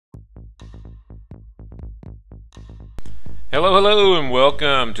Hello, hello, and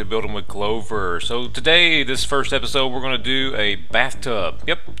welcome to Building with Clover. So today, this first episode, we're going to do a bathtub.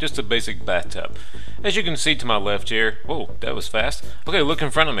 Yep, just a basic bathtub. As you can see to my left here, whoa, that was fast. Okay, look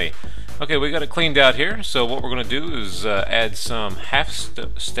in front of me. Okay, we got it cleaned out here. So what we're going to do is add some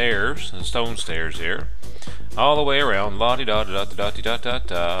stairs, stone stairs here, all the way around.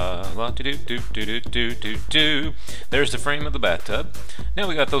 La-di-da-da-da-da-da-da-da, la-di-do-do-do-do-do-do-do. There's the frame of the bathtub. Now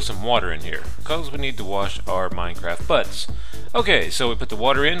we got to throw some water in here because we need to wash our Minecraft butts. Okay, so we put the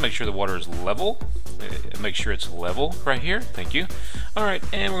water in, make sure the water is level. Make sure it's level right here. Thank you. Alright,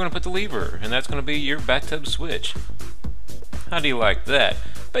 and we're going to put the lever, and that's going to be your bathtub switch. How do you like that?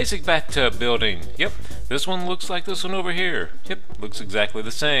 Basic bathtub building. Yep, this one looks like this one over here. Yep, looks exactly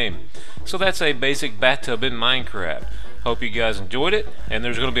the same. So that's a basic bathtub in Minecraft. Hope you guys enjoyed it, and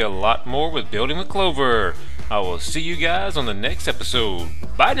there's going to be a lot more with Building with Clover. I will see you guys on the next episode.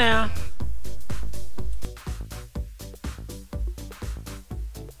 Bye now!